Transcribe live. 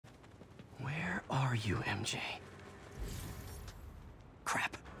are you, MJ?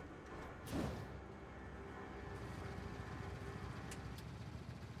 Crap.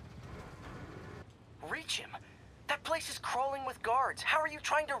 Reach him? That place is crawling with guards. How are you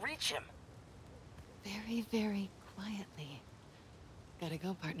trying to reach him? Very, very quietly. Gotta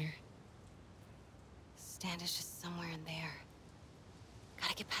go, partner. Standish is somewhere in there.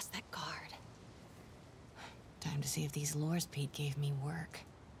 Gotta get past that guard. Time to see if these lures Pete gave me work.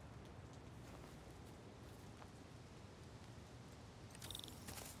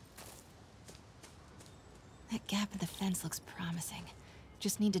 That gap in the fence looks promising.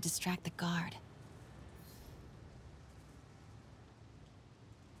 Just need to distract the guard.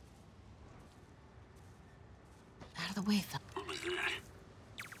 Out of the way, Phil.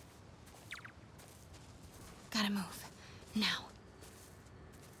 Gotta move. Now.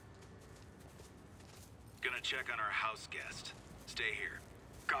 Gonna check on our house guest. Stay here.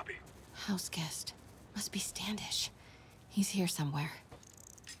 Copy. House guest. Must be Standish. He's here somewhere.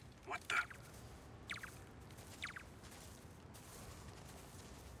 What the?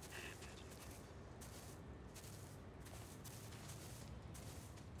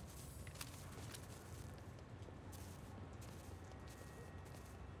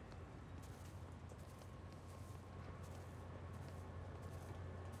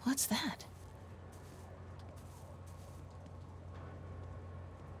 What's that?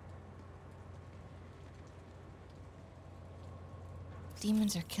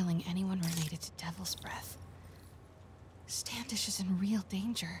 Demons are killing anyone related to Devil's Breath. Standish is in real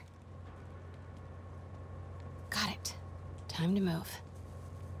danger. Got it. Time to move.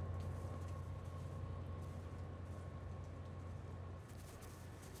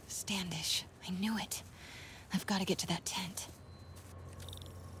 Standish. I knew it. I've got to get to that tent.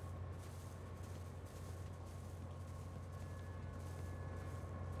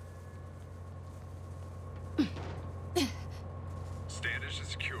 Standish is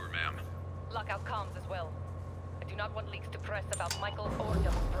secure, ma'am. Lockout comms as well. I do not want leaks to press about Michael or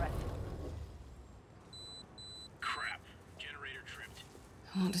Devil's Breath. Crap. Generator tripped.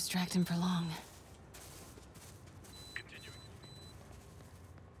 I won't distract him for long. Continuing.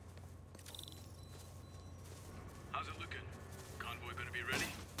 How's it looking? Convoy gonna be ready?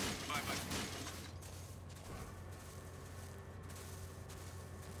 Bye-bye.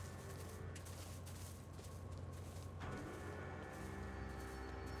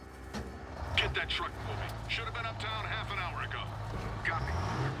 Get that truck moving. Should have been uptown half an hour ago. Copy.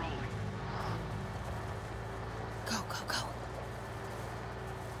 We're rolling. Go, go, go.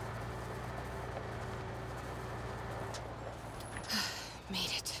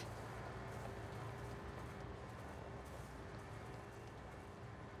 Made it.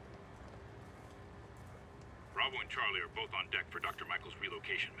 Bravo and Charlie are both on deck for Dr. Michael's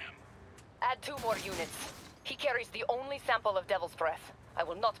relocation, ma'am. Add 2 more units. He carries the only sample of Devil's Breath. I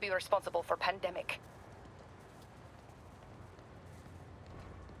will not be responsible for pandemic.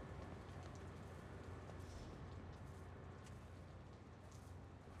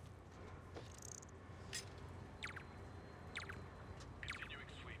 Continuing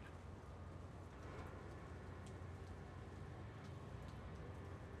sweep.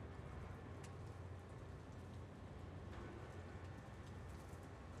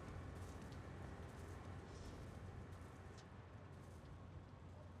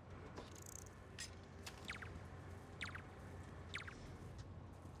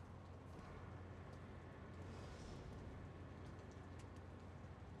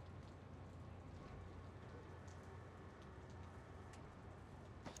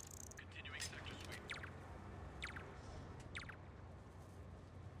 Continuing sector sweep.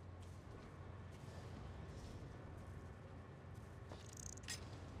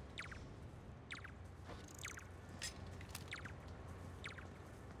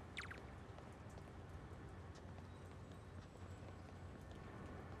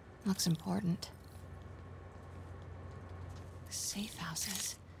 Looks important. Safe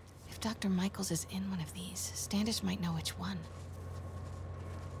houses. If Dr. Michaels is in one of these, Standish might know which one.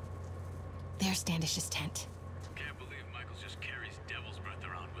 There's Standish's tent. Can't believe Michaels just carries Devil's Breath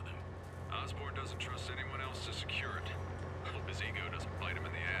around with him. Osborn doesn't trust anyone else to secure it. Hope his ego doesn't bite him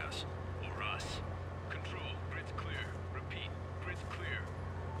in the ass. Or us. Control. Grid's clear. Repeat. Grid's clear.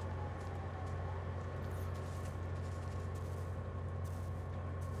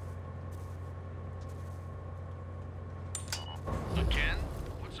 Again?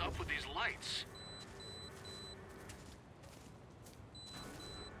 What's up with these lights?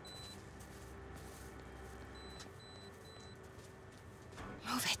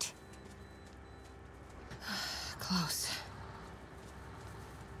 Move it. Close.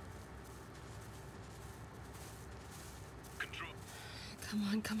 Come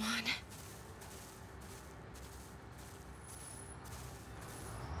on, come on.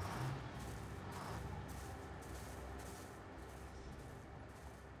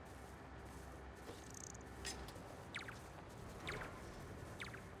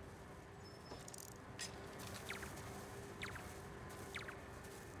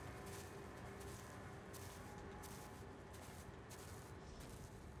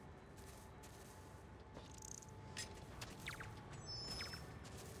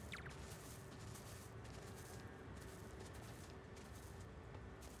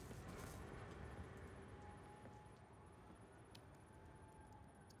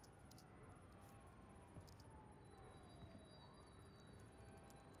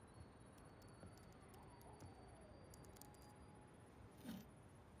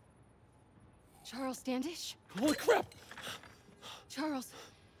 Charles Standish? Holy crap! Charles,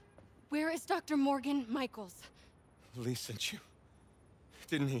 where is Dr. Morgan Michaels? Lee sent you.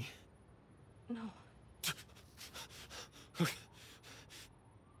 Didn't he? No.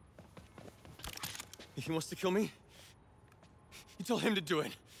 He wants to kill me? You tell him to do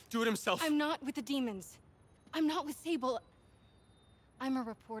it. Do it himself. I'm not with the demons. I'm not with Sable. I'm a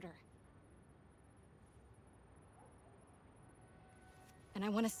reporter. And I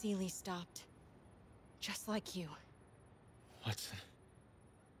want to see Lee stopped. Just like you. Watson.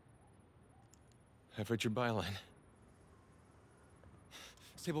 I've read your byline.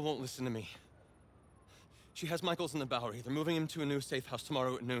 Sable won't listen to me. She has Michaels in the Bowery. They're moving him to a new safe house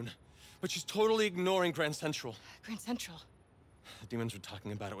tomorrow at noon. But she's totally ignoring Grand Central. Grand Central? The demons were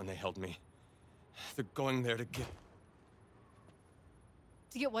talking about it when they held me. They're going there to get...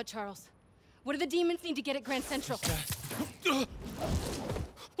 To get what, Charles? What do the demons need to get at Grand Central?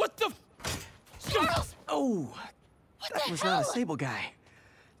 What the... Charles! Oh, What that the was hell? not a Sable guy.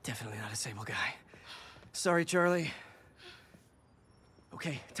 Definitely not a Sable guy. Sorry, Charlie.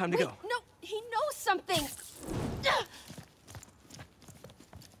 Okay, time to Wait, go. no, he knows something!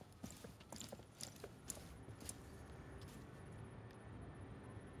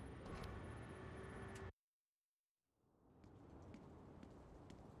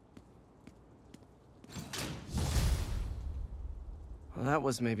 Well, that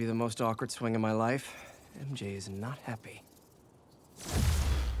was maybe the most awkward swing of my life. MJ is not happy.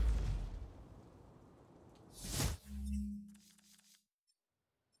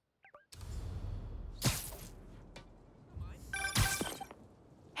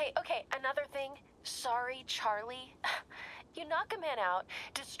 Hey, okay, another thing. Sorry, Charlie. You knock a man out,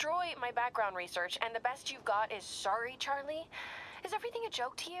 destroy my background research, and the best you've got is sorry, Charlie? Is everything a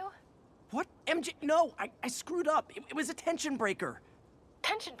joke to you? What? MJ? No, I screwed up. It was a tension breaker.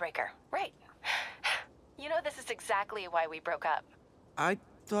 Tension breaker, right. You know, this is exactly why we broke up. I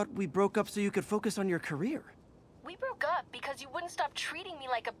thought we broke up so you could focus on your career. We broke up because you wouldn't stop treating me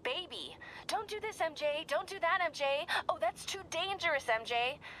like a baby. Don't do this, MJ. Don't do that, MJ. Oh, that's too dangerous,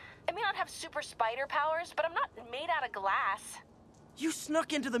 MJ. I may not have super spider powers, but I'm not made out of glass. You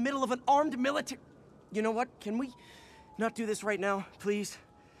snuck into the middle of an armed military... You know what? Can we not do this right now, please?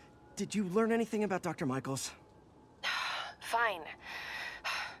 Did you learn anything about Dr. Michaels? Fine.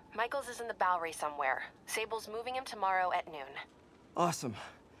 Michaels is in the Bowery somewhere. Sable's moving him tomorrow at noon. Awesome.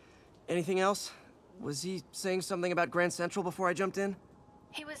 Anything else? Was he saying something about Grand Central before I jumped in?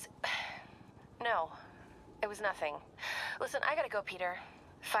 He was... No. It was nothing. Listen, I gotta go, Peter.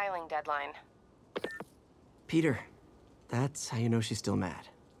 Filing deadline. Peter. That's how you know she's still mad.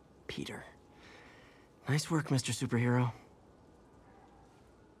 Peter. Nice work, Mr. Superhero.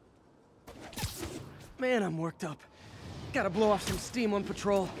 Man, I'm worked up. Gotta blow off some steam on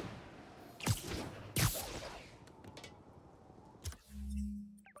patrol.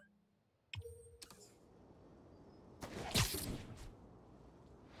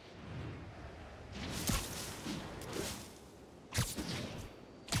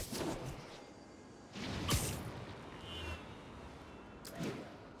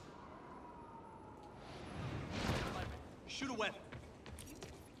 Shoot a weapon.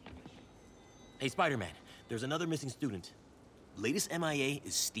 Hey, Spider-Man, there's another missing student. Latest MIA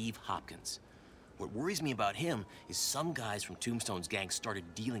is Steve Hopkins. What worries me about him is some guys from Tombstone's gang started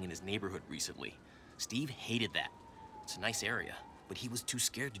dealing in his neighborhood recently. Steve hated that. It's a nice area, but he was too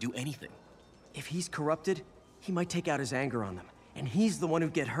scared to do anything. If he's corrupted, he might take out his anger on them, and he's the one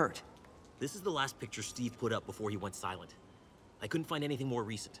who'd get hurt. This is the last picture Steve put up before he went silent. I couldn't find anything more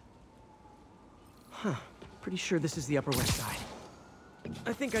recent. Huh. Pretty sure this is the Upper West Side.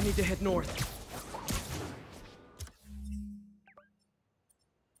 I think I need to head north.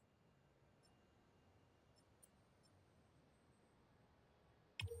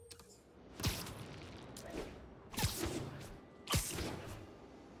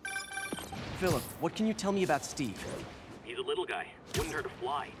 Philip, what can you tell me about Steve? He's a little guy. Wouldn't hurt a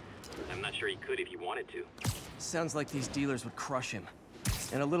fly. I'm not sure he could if he wanted to. Sounds like these dealers would crush him.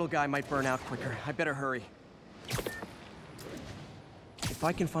 And a little guy might burn out quicker. I better hurry. If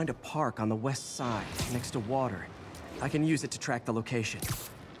I can find a park on the west side, next to water, I can use it to track the location.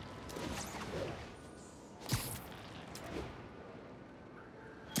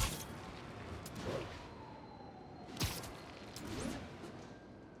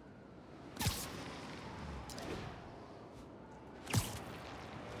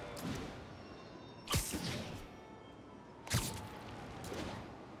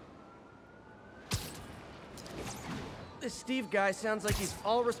 This Steve guy sounds like he's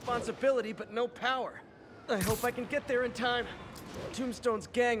all responsibility but no power. I hope I can get there in time. Tombstone's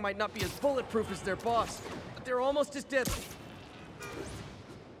gang might not be as bulletproof as their boss, but they're almost as deadly.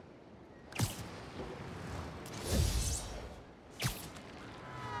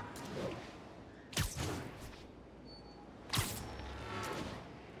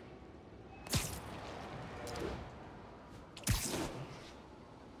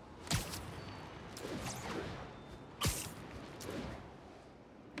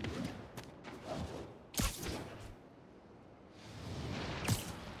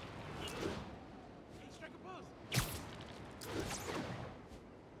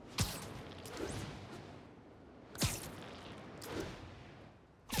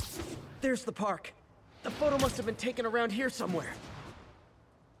 There's the park. The photo must have been taken around here somewhere.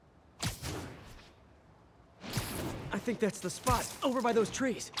 I think that's the spot, over by those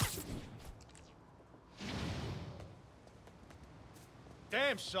trees.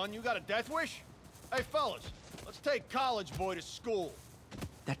 Damn, son, you got a death wish? Hey, fellas, let's take college boy to school.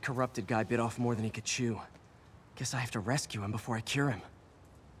 That corrupted guy bit off more than he could chew. Guess I have to rescue him before I cure him.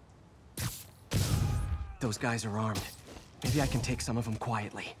 Those guys are armed. Maybe I can take some of them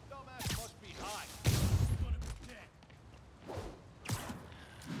quietly. Dumbass must be high.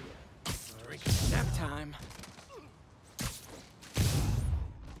 Drink nap time.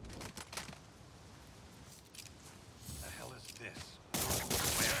 The hell is this?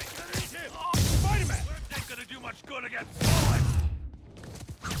 Oh, Spider-Man! This ain't gonna do much good against bullets!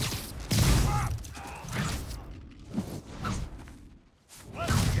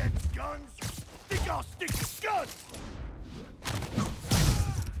 Let's get guns! Think I'll stick to guns!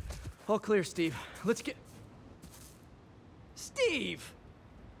 All clear, Steve. Let's get... Steve!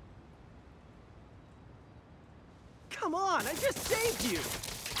 Come on, I just saved you!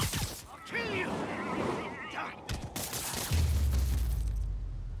 I'll kill you!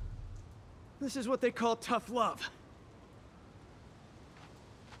 This is what they call tough love.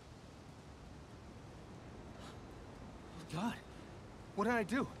 God, what did I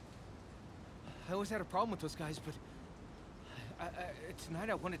do? I always had a problem with those guys, but tonight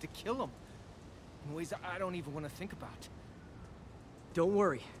I wanted to kill them in ways I don't even want to think about. Don't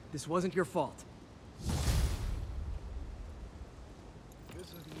worry, this wasn't your fault. This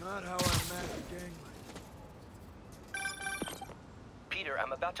is not how I met a gang life. Peter,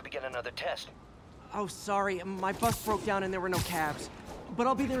 I'm about to begin another test. Oh, sorry, my bus broke down and there were no cabs. But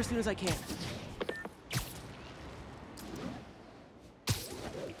I'll be there as soon as I can.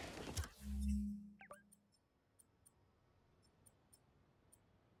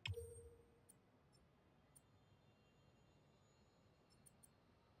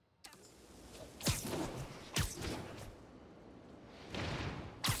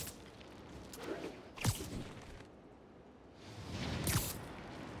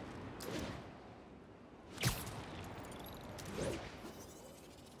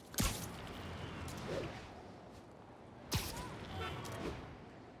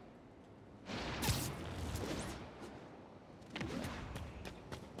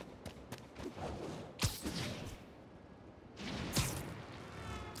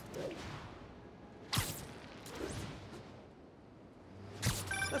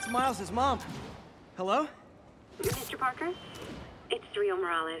 That's Miles' mom. Hello? Mr. Parker? It's Rio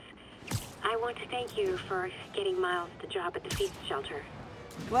Morales. I want to thank you for getting Miles the job at the feast shelter.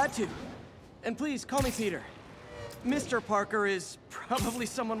 Glad to. And please, call me Peter. Mr. Parker is probably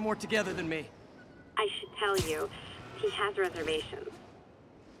someone more together than me. I should tell you, he has reservations.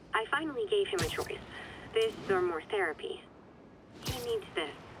 I finally gave him a choice. This or more therapy. He needs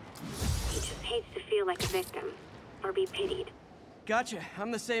this. He just hates to feel like a victim, or be pitied. Gotcha.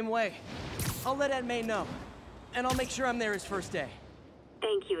 I'm the same way. I'll let Aunt May know. And I'll make sure I'm there his first day.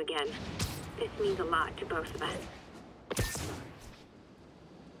 Thank you again. This means a lot to both of us.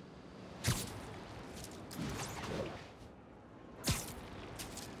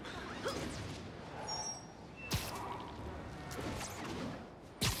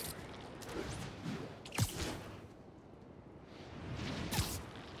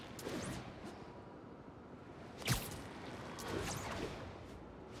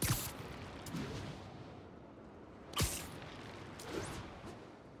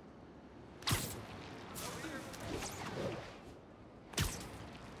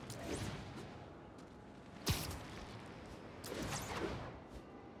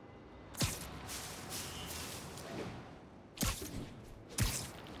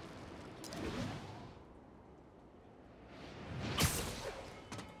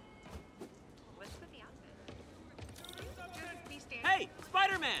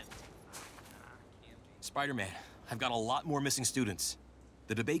 Spider-Man! Spider-Man, I've got a lot more missing students.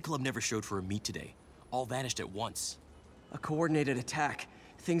 The debate club never showed for a meet today. All vanished at once. A coordinated attack.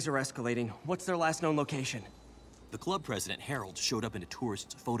 Things are escalating. What's their last known location? The club president, Harold, showed up in a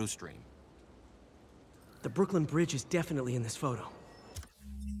tourist's photo stream. The Brooklyn Bridge is definitely in this photo.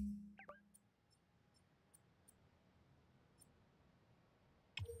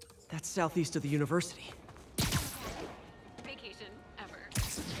 That's southeast of the university. Vacation ever.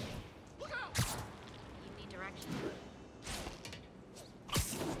 Look out! You need direction.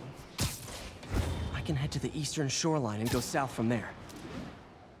 I can head to the eastern shoreline and go south from there.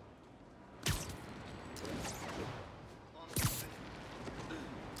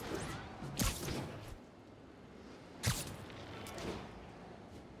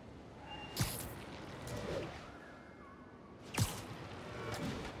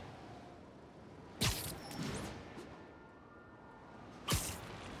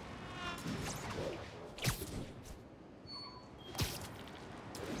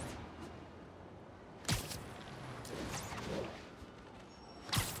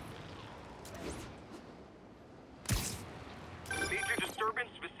 Major disturbance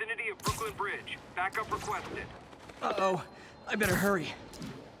vicinity of Brooklyn Bridge. Backup requested. Uh-oh. I better hurry.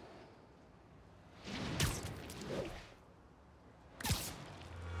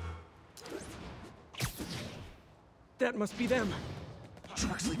 That must be them.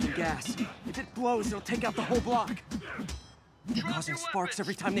 Truck's leaking gas. If it blows, it'll take out the whole block. They're causing sparks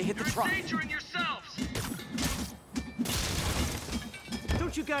every time they hit the truck.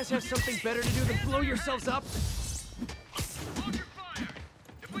 Don't you guys have something better to do than blow yourselves up? Hold your fire!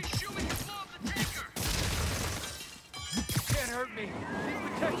 If we shoot, we can blow up the tanker! Can't hurt me. It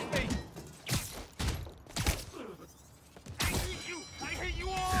protects me. I hate you! I hate you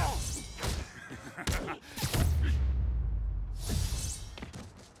all!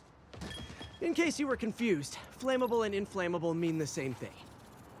 In case you were confused, flammable and inflammable mean the same thing.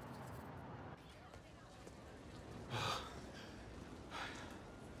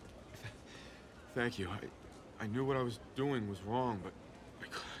 Thank you. I knew what I was doing was wrong, but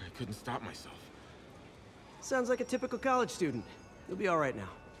I couldn't stop myself. Sounds like a typical college student. You'll be all right now.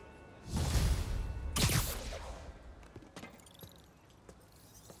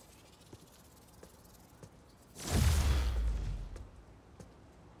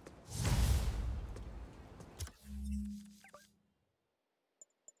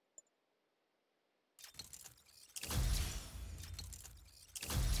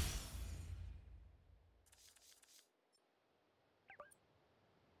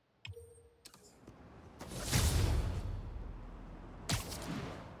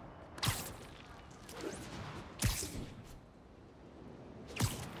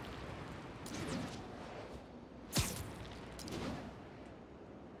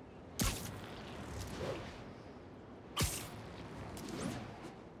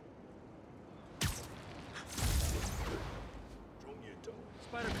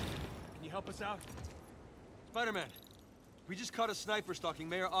 Spider-Man, can you help us out? Spider-Man, we just caught a sniper stalking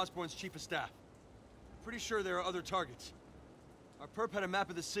Mayor Osborn's chief of staff. Pretty sure there are other targets. Our perp had a map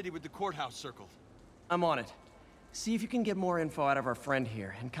of the city with the courthouse circled. I'm on it. See if you can get more info out of our friend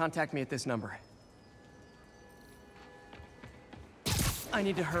here, and contact me at this number. I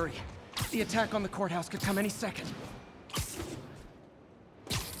need to hurry. The attack on the courthouse could come any second.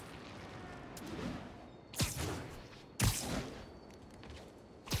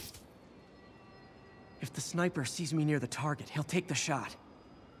 If the sniper sees me near the target, he'll take the shot.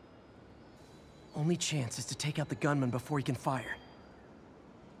 Only chance is to take out the gunman before he can fire.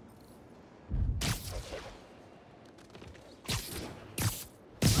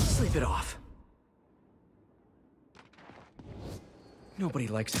 Sleep it off. Nobody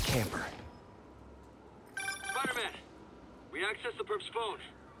likes a camper. Spider-Man! We accessed the perp's phone.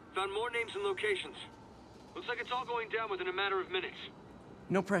 Found more names and locations. Looks like it's all going down within a matter of minutes.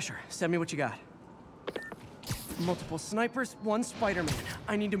 No pressure. Send me what you got. Multiple snipers, one Spider-Man.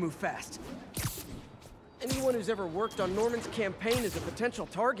 I need to move fast. Anyone who's ever worked on Norman's campaign is a potential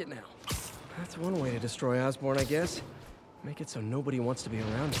target now. That's one way to destroy Osborn, I guess. Make it so nobody wants to be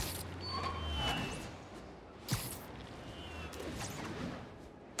around him.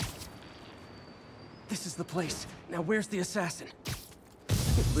 This is the place. Now where's the assassin?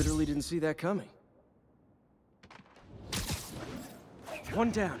 Literally didn't see that coming.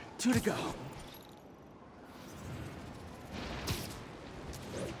 One down, 2 to go.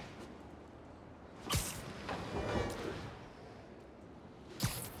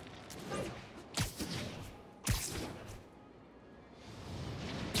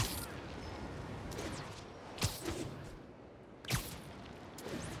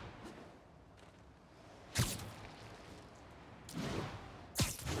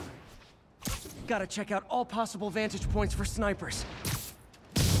 gotta check out all possible vantage points for snipers.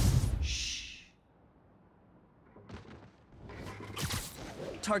 Shh.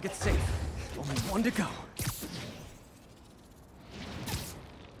 Target's safe. Only one to go.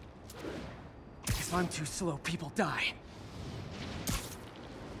 If I'm too slow, people die.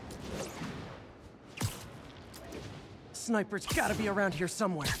 Sniper's gotta be around here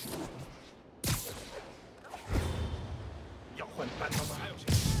somewhere.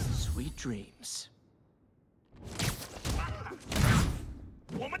 Sweet dreams.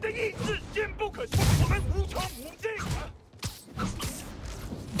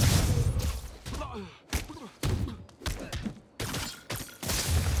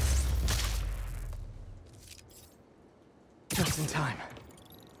 Just in time.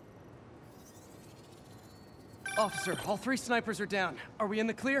 Officer, all 3 snipers are down. Are we in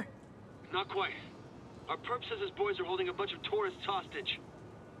the clear? Not quite. Our perp says his boys are holding a bunch of tourists hostage.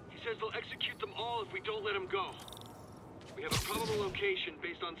 He says they'll execute them all if we don't let them go. We have a probable location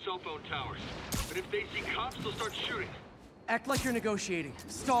based on cell phone towers. But if they see cops, they'll start shooting. Act like you're negotiating.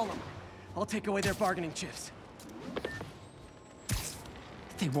 Stall them. I'll take away their bargaining chips.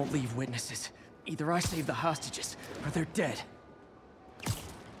 They won't leave witnesses. Either I save the hostages, or they're dead.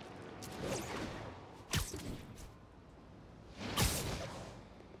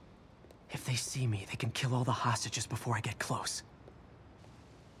 If they see me, they can kill all the hostages before I get close.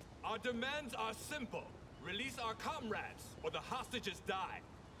 Our demands are simple. Release our comrades, or the hostages die.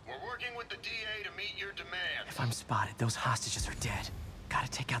 We're working with the DA to meet your demands. If I'm spotted, those hostages are dead. Gotta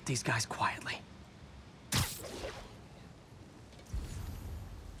take out these guys quietly.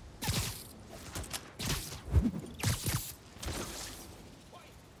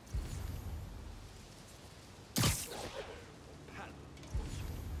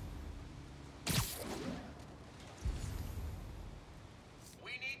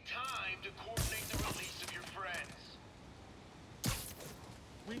 We need time to coordinate the release of your friends.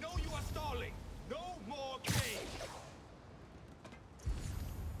 We know you are stalling. No more games.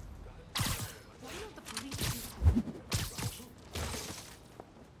 Why don't the police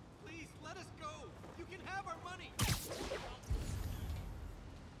Please let us go. You can have our money.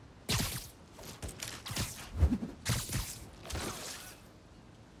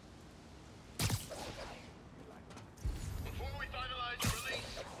 Before we finalize the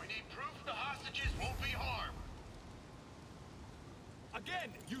release, we need proof the hostages won't be harmed.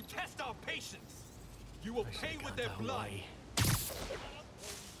 Again, you test our patience. You will pay with their blood.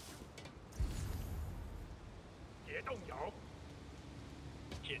 别动摇。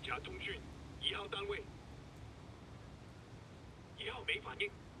检查通讯，1号单位。1号没反应，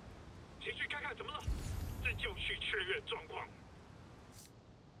前去看看怎么了。这就是确认状况。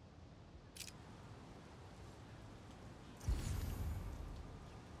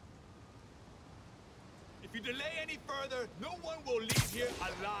If you delay any further, no one will leave here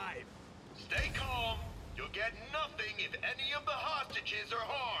alive. Stay calm. You'll get nothing if any of the hostages are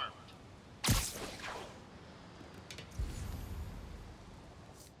harmed.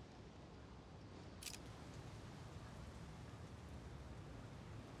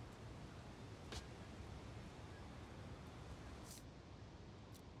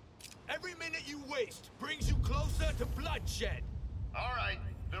 Every minute you waste brings you closer to bloodshed. All right,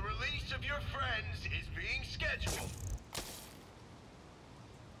 the release of your friends is being scheduled.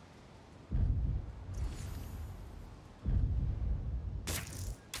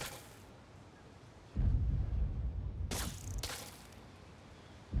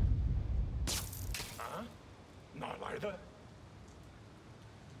 Huh? 哪来的？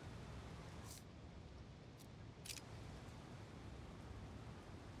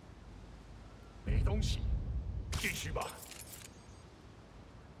没东西，继续吧。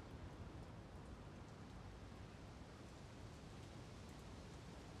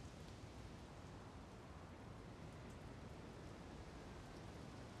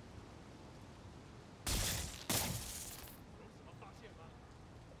有什么发现吗？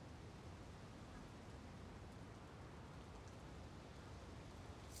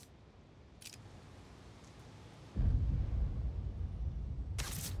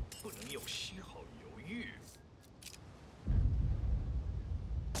不能有丝毫犹豫。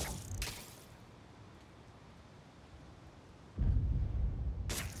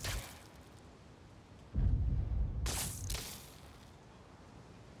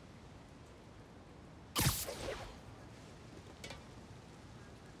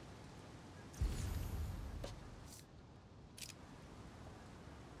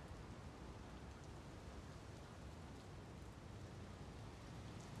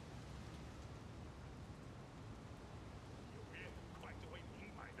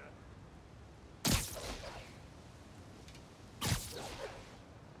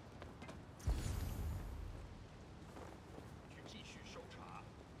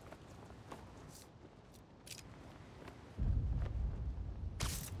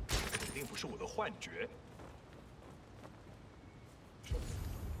否是我的幻觉？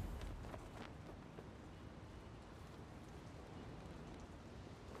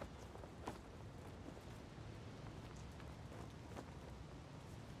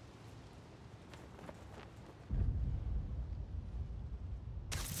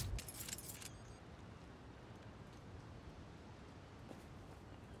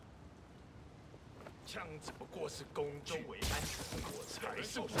枪只不过是工具，周围安全，我才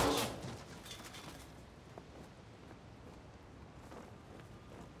是武器。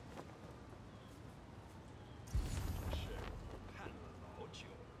是看了老久。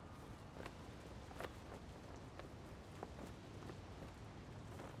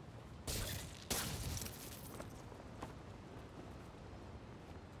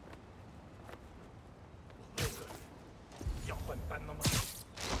我问个人，要换班了吗？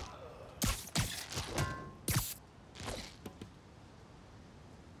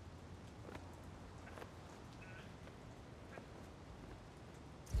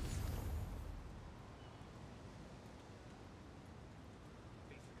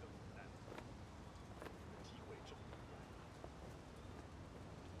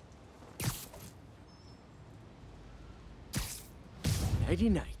 Nighty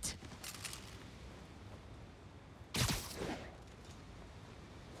night.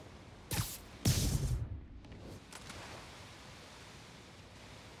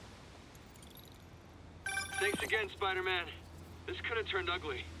 Thanks again, Spider-Man. This could have turned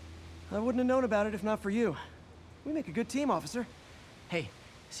ugly. I wouldn't have known about it if not for you. We make a good team, officer. Hey,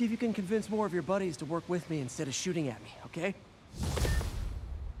 see if you can convince more of your buddies to work with me instead of shooting at me, okay?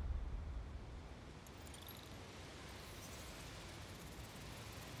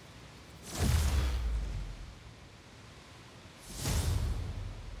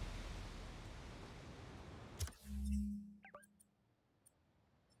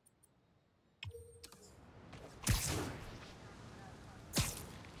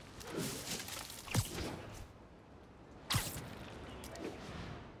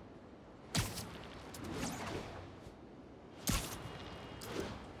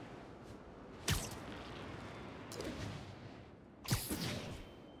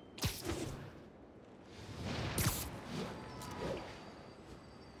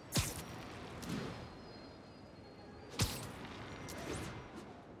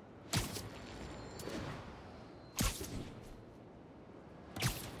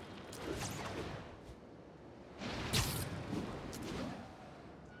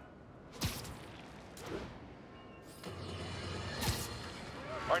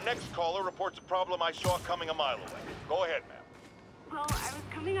 Our next caller reports a problem I saw coming a mile away. Go ahead, ma'am. Well, I was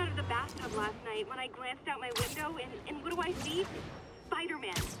coming out of the bathtub last night when I glanced out my window, and what do I see?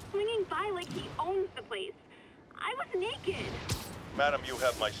 Spider-Man, swinging by like he owns the place. I was naked. Madam, you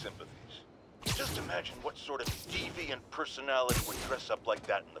have my sympathies. Just imagine what sort of deviant personality would dress up like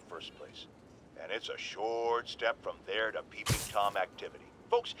that in the first place. And it's a short step from there to peeping Tom activity.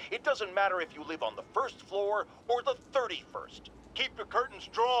 Folks, it doesn't matter if you live on the first floor or the 31st. Keep your curtains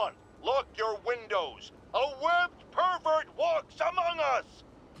drawn. Lock your windows. A webbed pervert walks among us!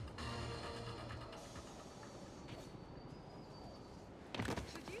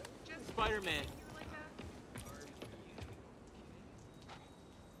 Spider-Man.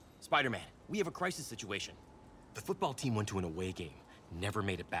 Spider-Man, we have a crisis situation. The football team went to an away game, never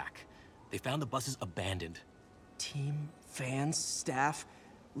made it back. They found the buses abandoned. Team, fans, staff.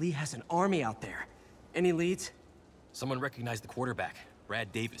 Lee has an army out there. Any leads? Someone recognized the quarterback,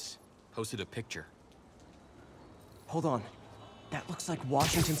 Brad Davis. Posted a picture. Hold on. That looks like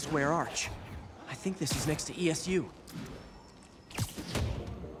Washington Square Arch. I think this is next to ESU.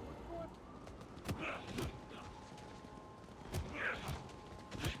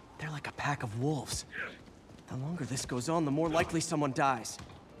 They're like a pack of wolves. The longer this goes on, the more likely someone dies.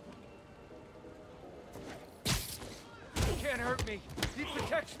 He can't hurt me. He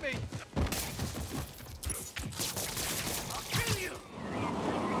protects me. I'll kill you.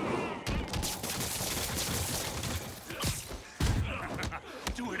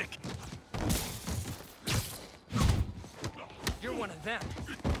 Do it again. You're one of them.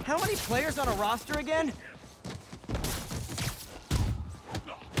 How many players on a roster again?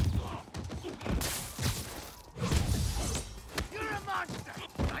 You're a monster,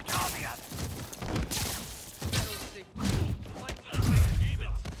 like all the others.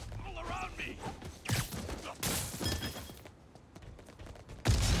 All around me.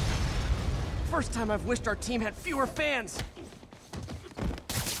 First time I've wished our team had fewer fans.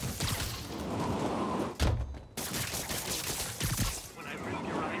 When I rip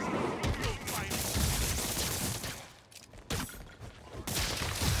your eyes out, you'll find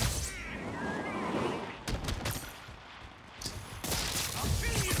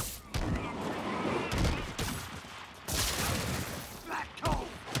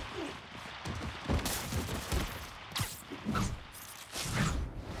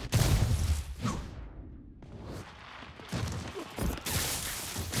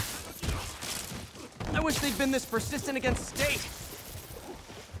wish they'd been this persistent against state.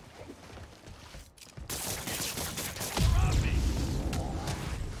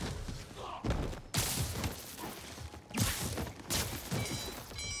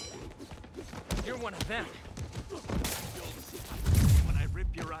 You're one of them. When I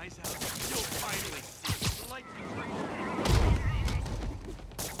rip your eyes out, you'll finally see the light behind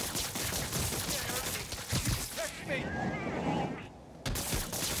me.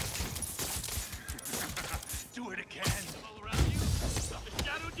 Do it again. All around you. The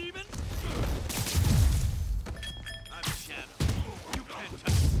shadow demon. I'm a shadow. You can't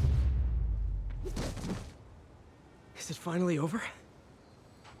touch me. Is it finally over?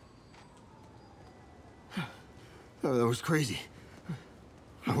 Oh, that was crazy.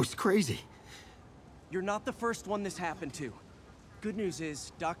 That was crazy. You're not the first one this happened to. Good news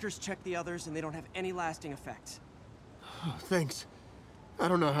is, doctors checked the others and they don't have any lasting effects. Oh, thanks. I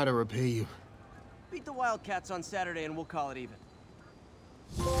don't know how to repay you. Beat the Wildcats on Saturday and we'll call it even.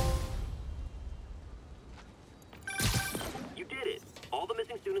 You did it. All the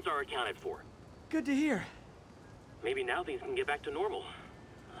missing students are accounted for. Good to hear. Maybe now things can get back to normal.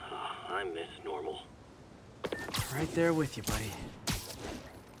 I miss normal. Right there with you, buddy.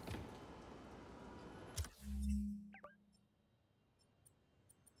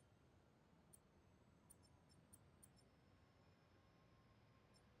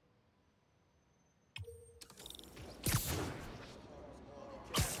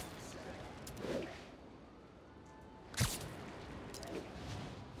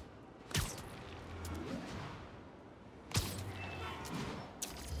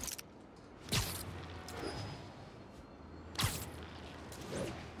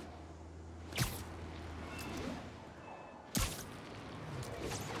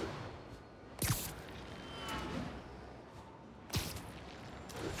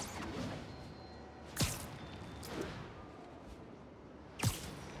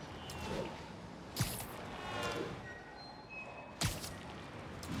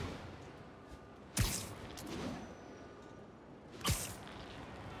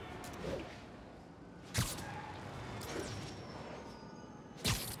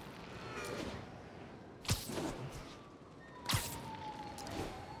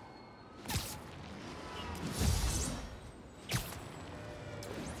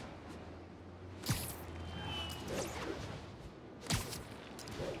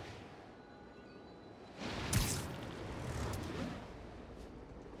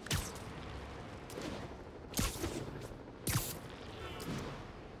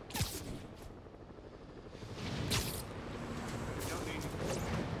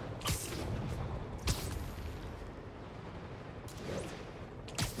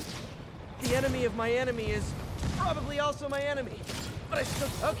 The enemy of my enemy is probably also my enemy. But I still...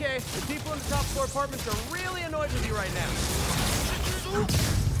 Okay, the people in the top floor apartments are really annoyed with you right now.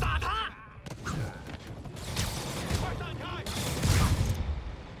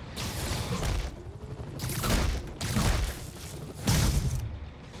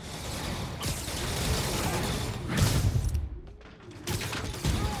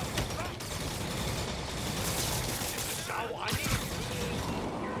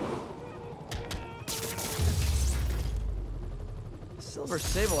 Silver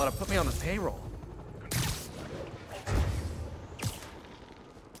Sable ought to put me on the payroll.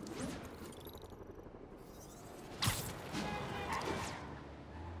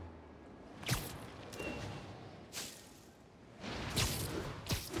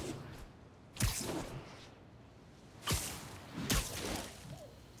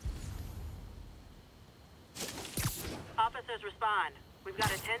 Officers respond. We've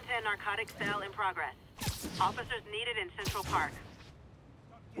got a 10-10 narcotics sale in progress. Officers needed in Central Park.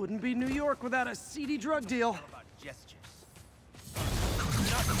 Wouldn't be New York without a seedy drug deal.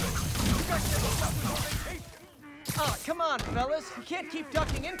 Oh, come on, fellas. You can't keep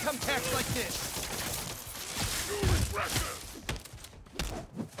ducking income tax like this.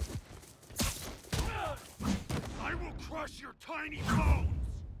 I will crush your tiny bones!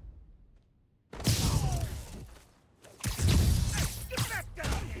 Get back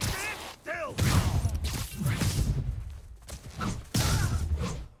down! Stand still!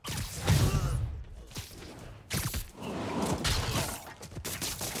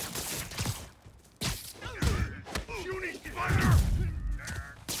 Puny spider!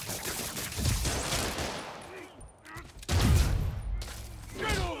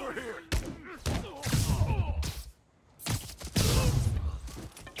 Get over here!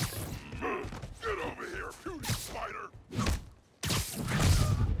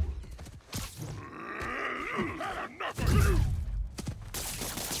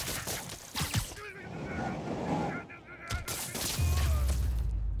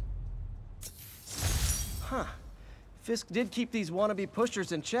 Huh. Fisk did keep these wannabe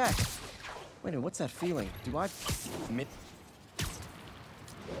pushers in check. Wait a minute, what's that feeling? Do I...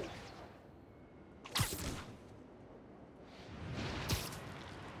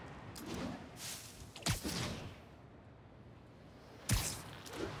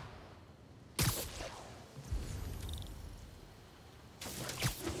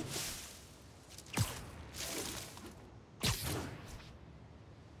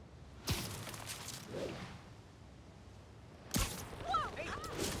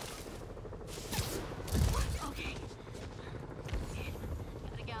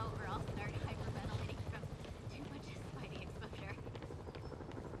 Gotta go, or I'll start hyperventilating from too much Spidey exposure.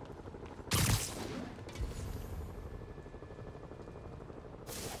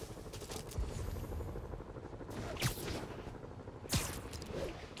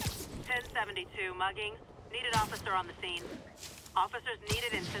 1072, mugging. Needed officer on the scene. Officers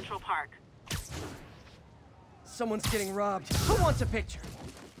needed in Central Park. Someone's getting robbed. Who wants a picture?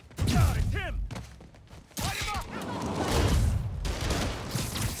 God, it's him!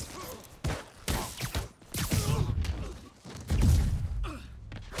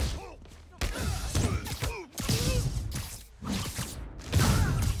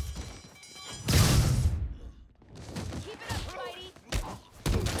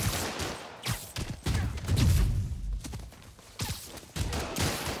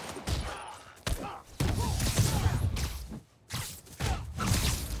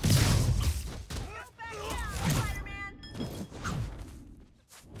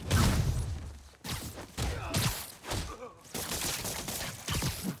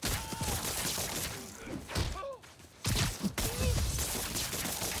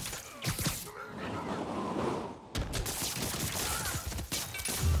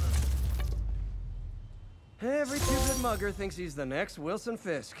 Every two-bit mugger thinks he's the next Wilson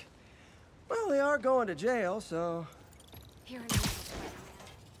Fisk. Well, they are going to jail, so... Here in Spider-Man.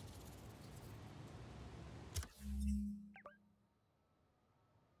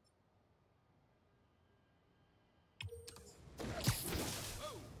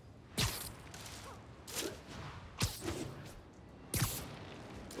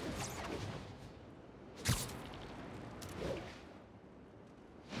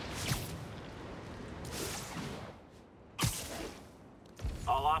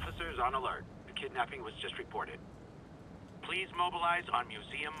 All officers on alert. The kidnapping was just reported. Please mobilize on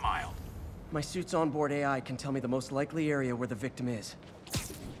Museum Mile. My suit's onboard AI can tell me the most likely area where the victim is.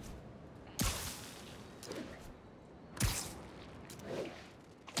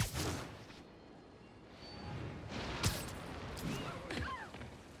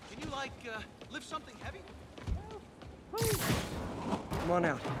 Can you, lift something heavy? Come on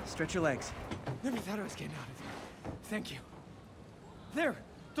out. Stretch your legs. Never thought I was getting out of there. Thank you. There!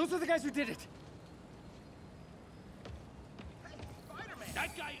 Those are the guys who did it! Hey, Spider-Man!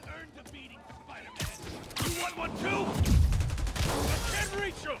 That guy earned the beating, Spider-Man! You want one too? I can't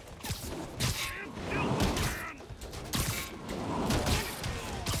reach him!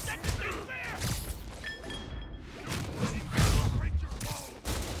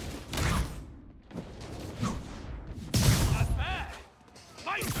 Not bad!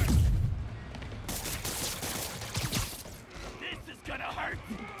 My turn! This is gonna hurt!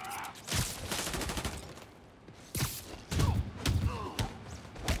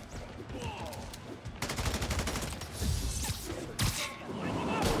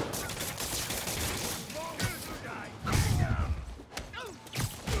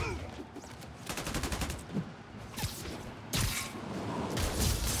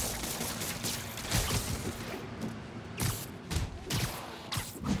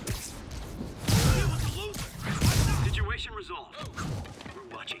 Situation resolved.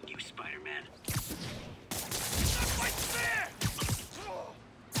 We're watching you, Spider-Man. Not quite fair!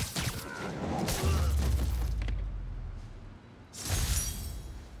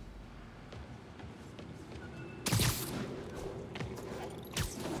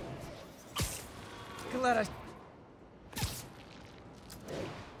 Glad I...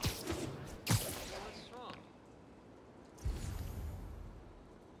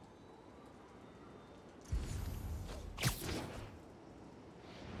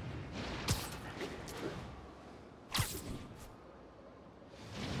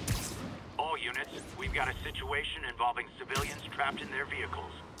 All units, we've got a situation involving civilians trapped in their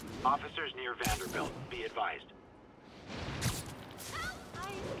vehicles. Officers near Vanderbilt, be advised.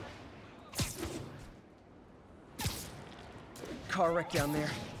 Car wreck down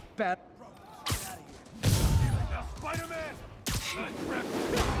there. Bad... Now, Spider-Man! Let's wrap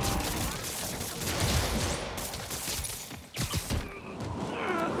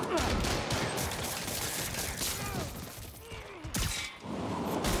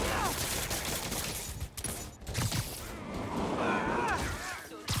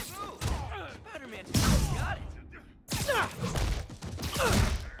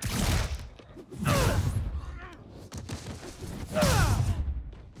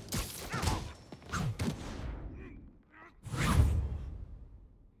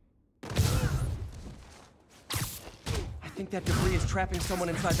think that debris is trapping someone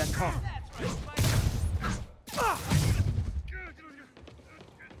inside that car.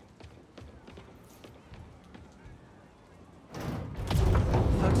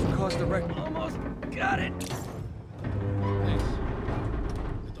 Thugs who caused the wreck almost got it! Thanks.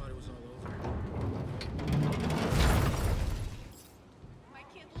 I thought it was all over. My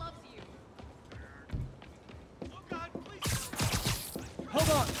kid loves you. Oh God, please! Hold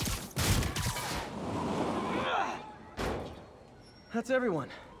on! That's everyone.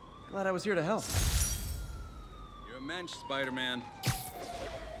 Glad I was here to help. You're a mensch, Spider-Man.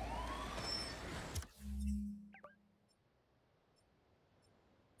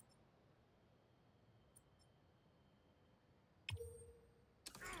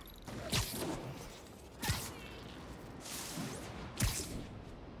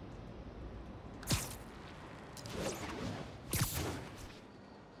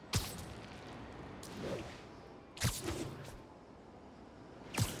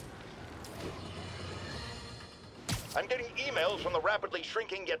 I'm getting emails from the rapidly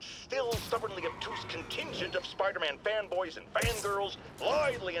shrinking yet still stubbornly obtuse contingent of Spider-Man fanboys and fangirls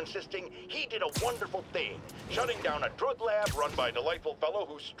blithely insisting he did a wonderful thing, shutting down a drug lab run by a delightful fellow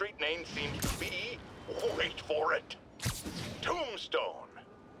whose street name seems to be, wait for it, Tombstone.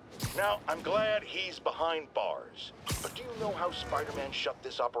 Now, I'm glad he's behind bars, but do you know how Spider-Man shut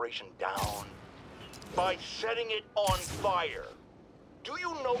this operation down? By setting it on fire. Do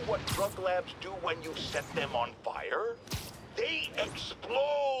you know what drug labs do when you set them on fire? They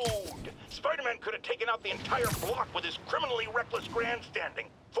explode! Spider-Man could have taken out the entire block with his criminally reckless grandstanding.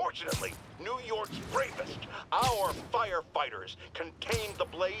 Fortunately, New York's bravest, our firefighters, contained the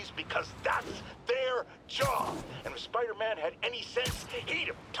blaze because that's their job. And if Spider-Man had any sense, he'd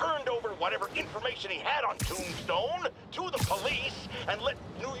have turned over whatever information he had on Tombstone to the police and let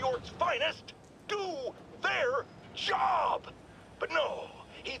New York's finest do their job. But no,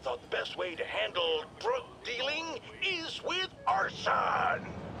 he thought the best way to handle drug dealing is with arson!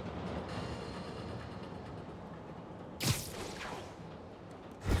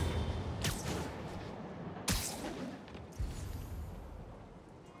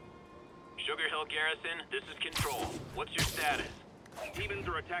 Sugar Hill Garrison, this is Control. What's your status? Demons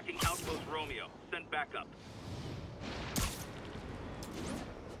are attacking Outpost Romeo. Send backup.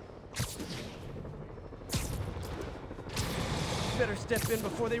 Better step in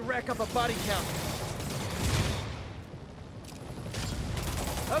before they rack up a body count.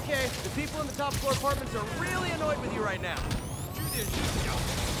 Okay, the people in the top floor apartments are really annoyed with you right now.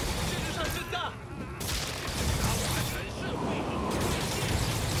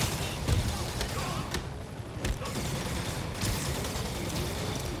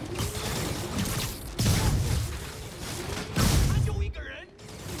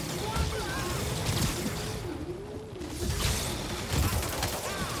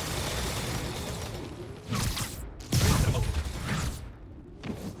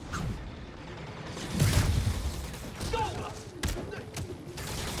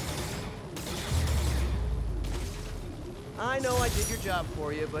 I know I did your job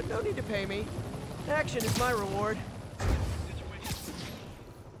for you, but no need to pay me. Action is my reward.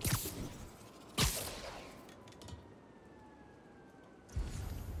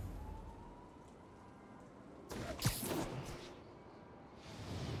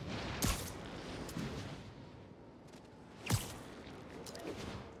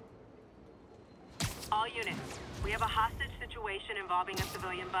 All units, we have a hostage situation involving a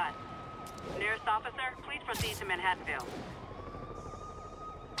civilian bus. Nearest officer, please proceed to Manhattanville.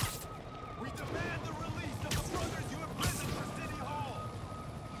 We demand the release of the brothers you imprisoned for City Hall!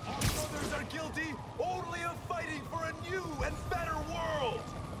 Our brothers are guilty only of fighting for a new and better world!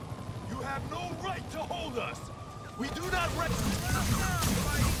 You have no right to hold us! We do not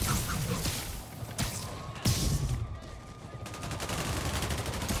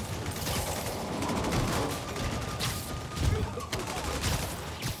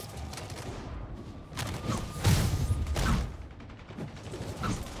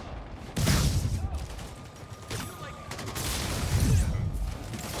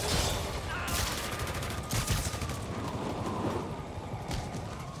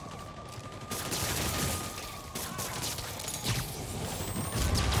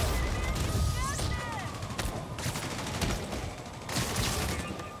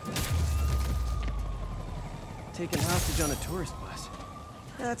Taken hostage on a tourist bus.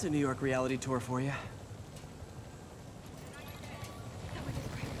 That's a New York reality tour for you.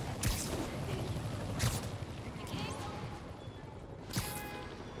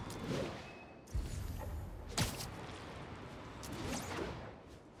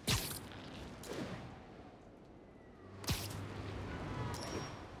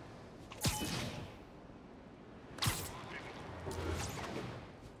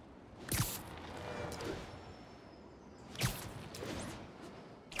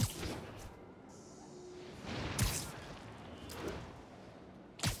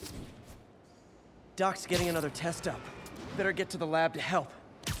 Doc's getting another test up. Better get to the lab to help.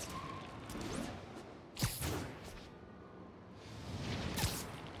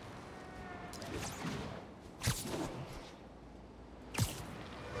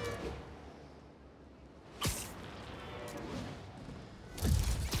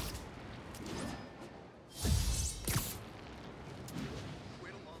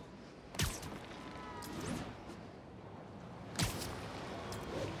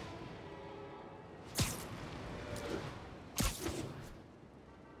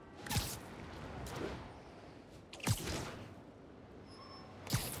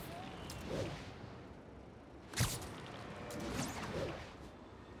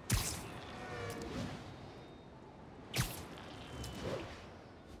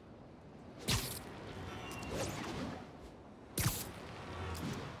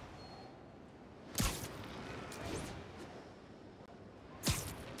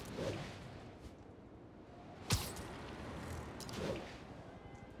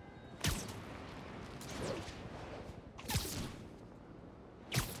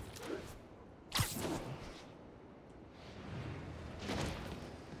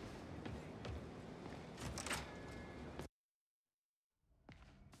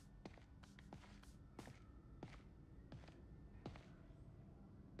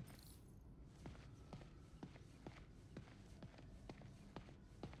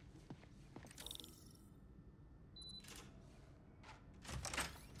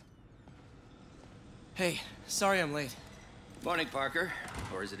 Hey, sorry I'm late. Morning, Parker.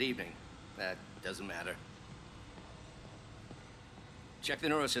 Or is it evening? That doesn't matter. Check the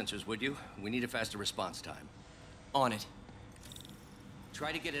neurosensors, would you? We need a faster response time. On it.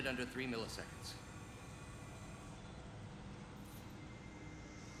 Try to get it under 3 milliseconds.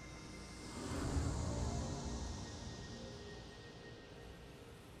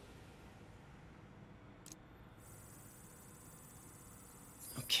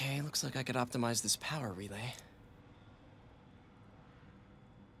 Okay, looks like I could optimize this power relay.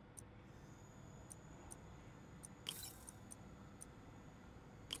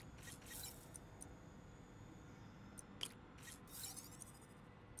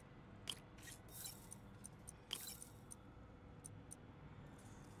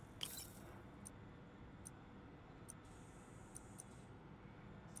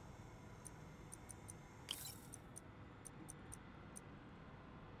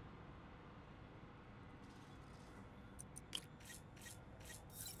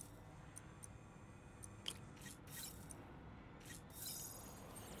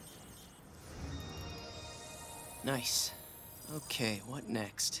 Nice. Okay, what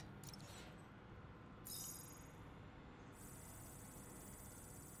next?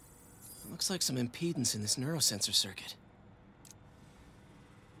 Looks like some impedance in this neurosensor circuit.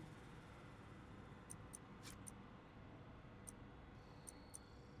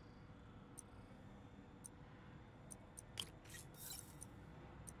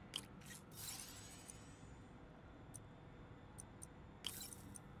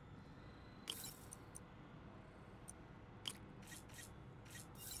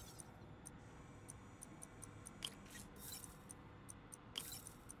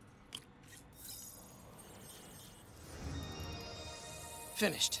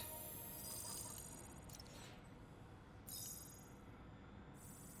 Finished.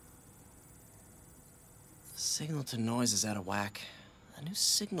 Signal to noise is out of whack. A new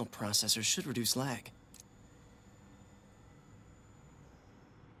signal processor should reduce lag.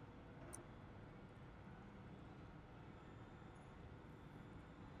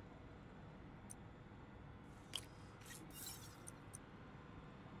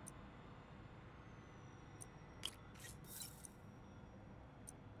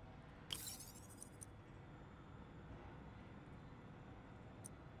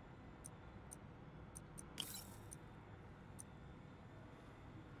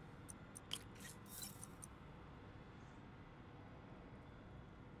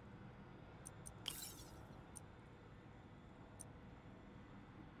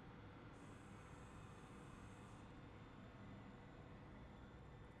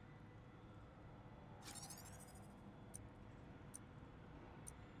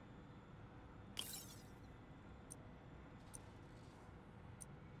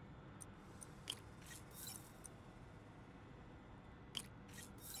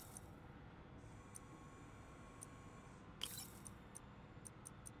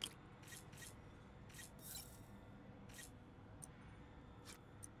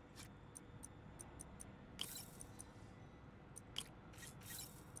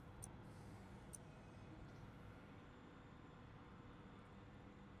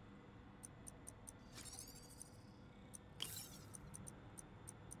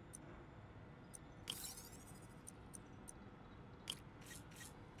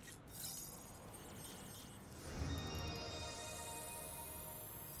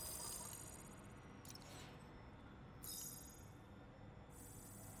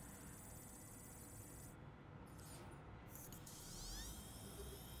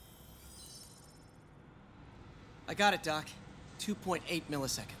 I got it, Doc. 2.8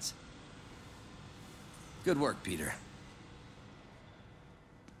 milliseconds. Good work, Peter.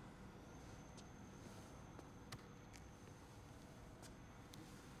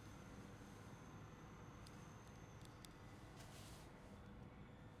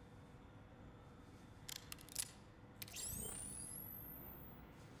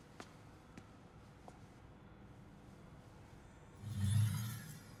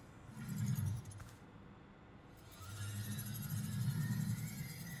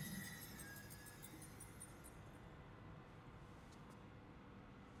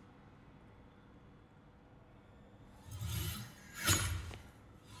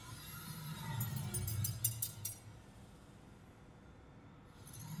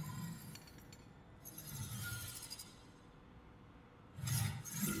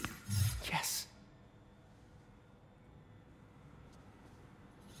 Yes.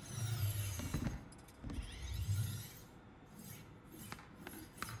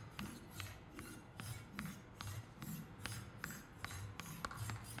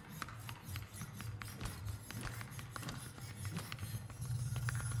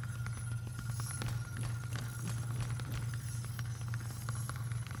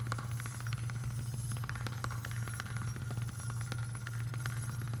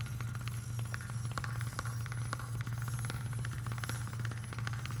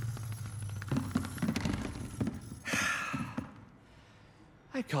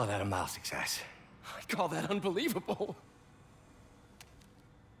 I'd call that a mild success. I call that unbelievable.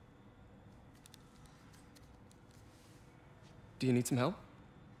 Do you need some help?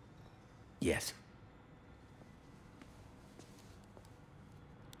 Yes.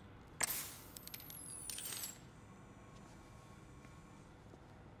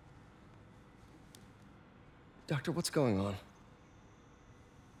 Doctor, what's going on?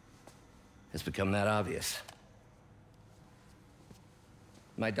 It's become that obvious.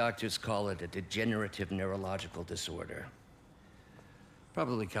 My doctors call it a degenerative neurological disorder.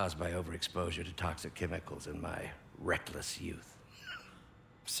 Probably caused by overexposure to toxic chemicals in my reckless youth.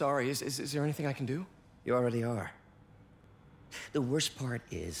 Sorry, is there anything I can do? You already are. The worst part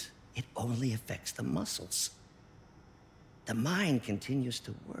is, it only affects the muscles. The mind continues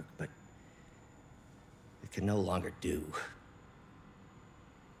to work, but it can no longer do.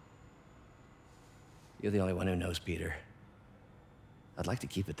 You're the only one who knows, Peter. I'd like to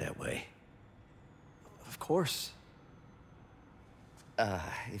keep it that way. Of course.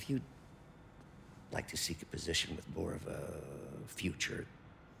 If you'd like to seek a position with more of a future.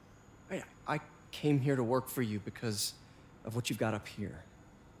 I came here to work for you because of what you've got up here.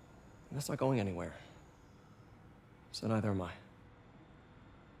 And that's not going anywhere. So neither am I.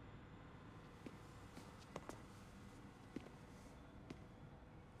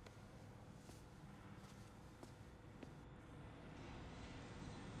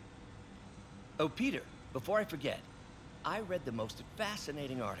 Oh, Peter, before I forget, I read the most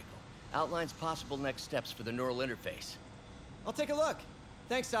fascinating article. Outlines possible next steps for the neural interface. I'll take a look.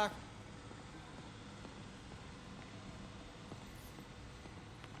 Thanks, Doc.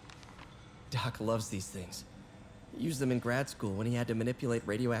 Doc loves these things. He used them in grad school when he had to manipulate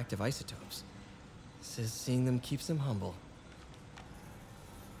radioactive isotopes. Says seeing them keeps him humble.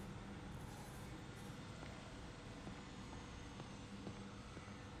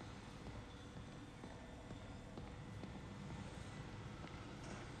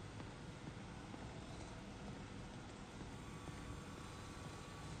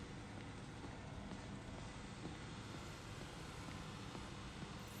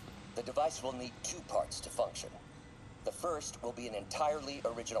 The device will need two parts to function. The first will be an entirely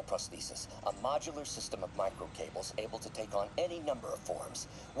original prosthesis, a modular system of microcables able to take on any number of forms,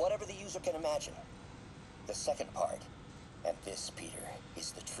 whatever the user can imagine. The second part, and this, Peter,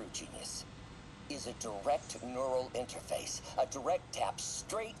 is the true genius, is a direct neural interface, a direct tap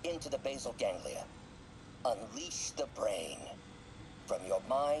straight into the basal ganglia. Unleash the brain, from your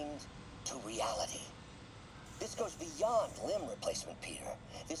mind to reality. This goes beyond limb replacement, Peter.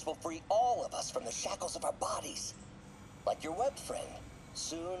 This will free all of us from the shackles of our bodies. Like your web friend,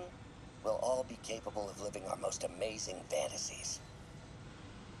 soon we'll all be capable of living our most amazing fantasies.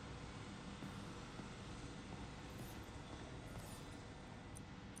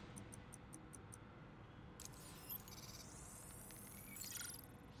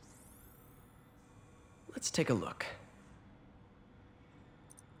 Let's take a look.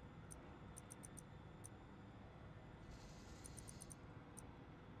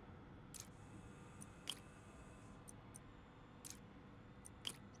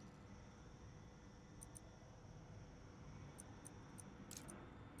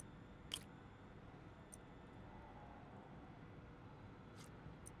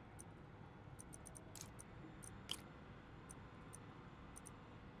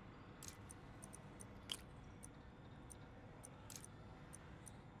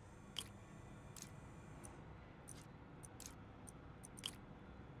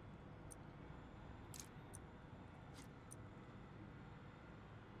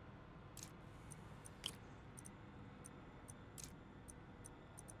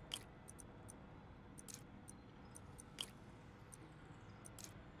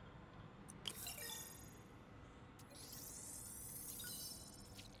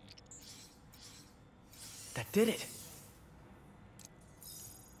 That did it.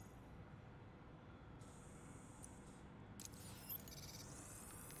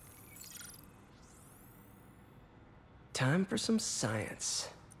 Time for some science.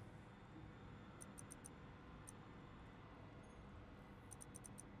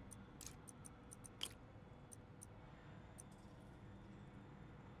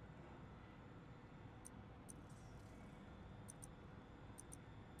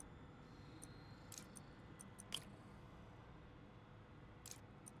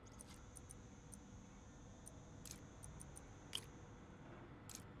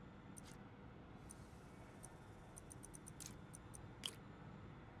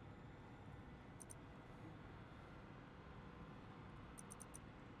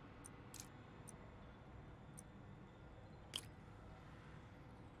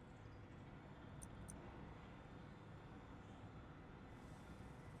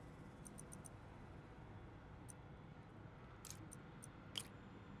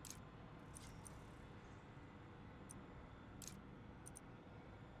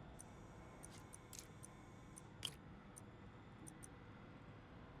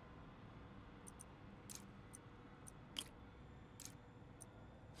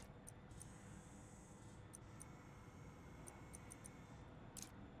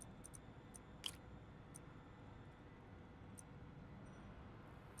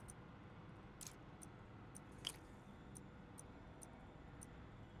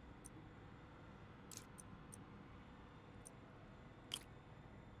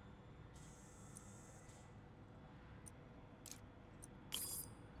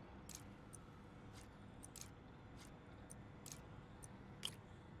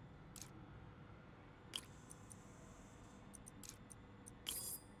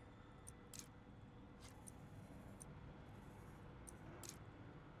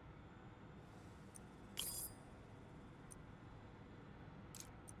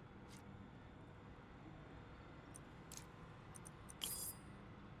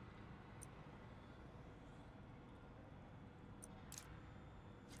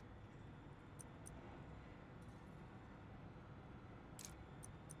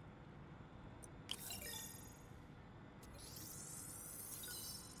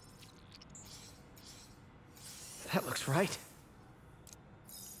 That looks right.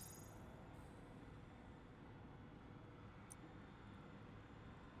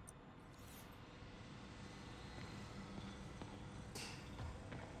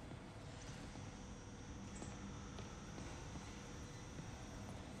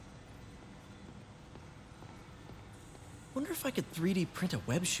 Wonder if I could 3D print a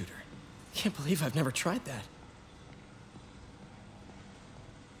web shooter. Can't believe I've never tried that.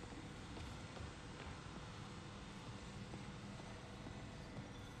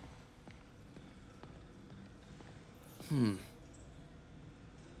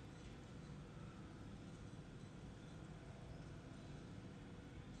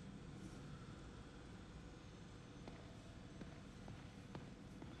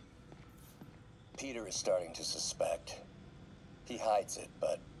 Peter is starting to suspect. He hides it,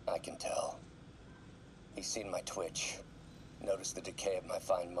 but I can tell. He's seen my twitch, noticed the decay of my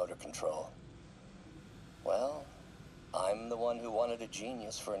fine motor control. Well, I'm the one who wanted a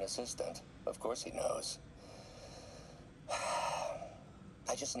genius for an assistant. Of course he knows.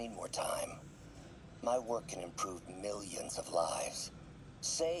 I just need more time. My work can improve millions of lives.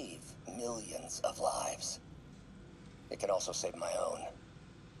 Save millions of lives. It can also save my own.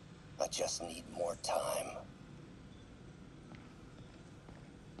 I just need more time.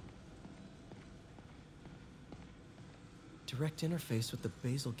 Direct interface with the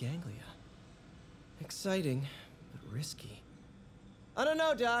basal ganglia. Exciting, but risky. I don't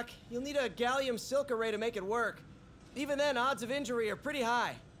know, Doc. You'll need a gallium silk array to make it work. Even then, odds of injury are pretty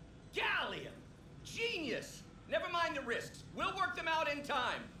high. Gallium! Genius! Never mind the risks. We'll work them out in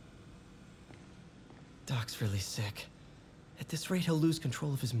time. Doc's really sick. At this rate, he'll lose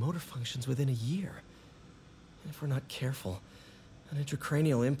control of his motor functions within a year. And if we're not careful, an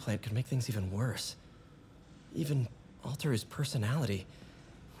intracranial implant could make things even worse. Even alter his personality.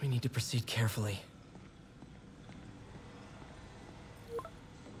 We need to proceed carefully.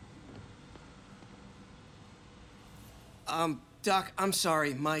 Doc, I'm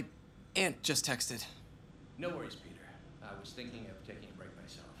sorry. My aunt just texted. No worries, Peter. I was thinking of taking a break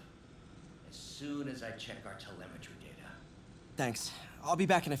myself. As soon as I check our telemetry data. Thanks. I'll be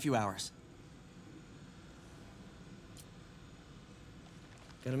back in a few hours.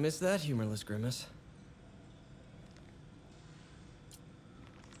 Gonna miss that humorless grimace.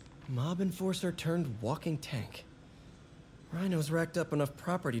 Mob enforcer turned walking tank. Rhino's racked up enough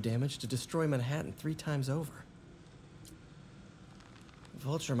property damage to destroy Manhattan 3 times over.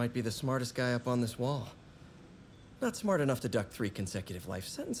 Vulture might be the smartest guy up on this wall. Not smart enough to duck 3 consecutive life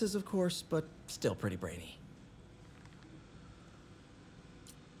sentences, of course, but still pretty brainy.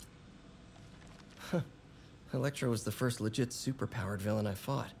 Electro was the first legit superpowered villain I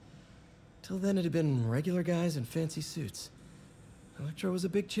fought. Till then it had been regular guys in fancy suits. Electro was a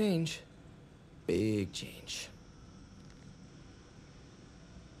big change. Big change.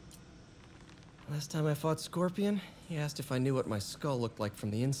 Last time I fought Scorpion, he asked if I knew what my skull looked like from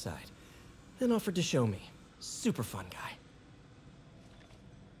the inside. Then offered to show me. Super fun guy.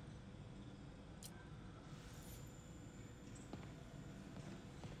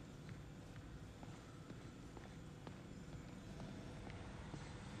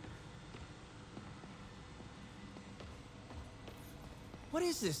 What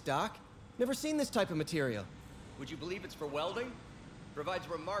is this, Doc? Never seen this type of material. Would you believe it's for welding? Provides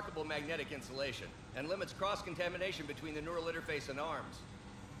remarkable magnetic insulation and limits cross-contamination between the neural interface and arms.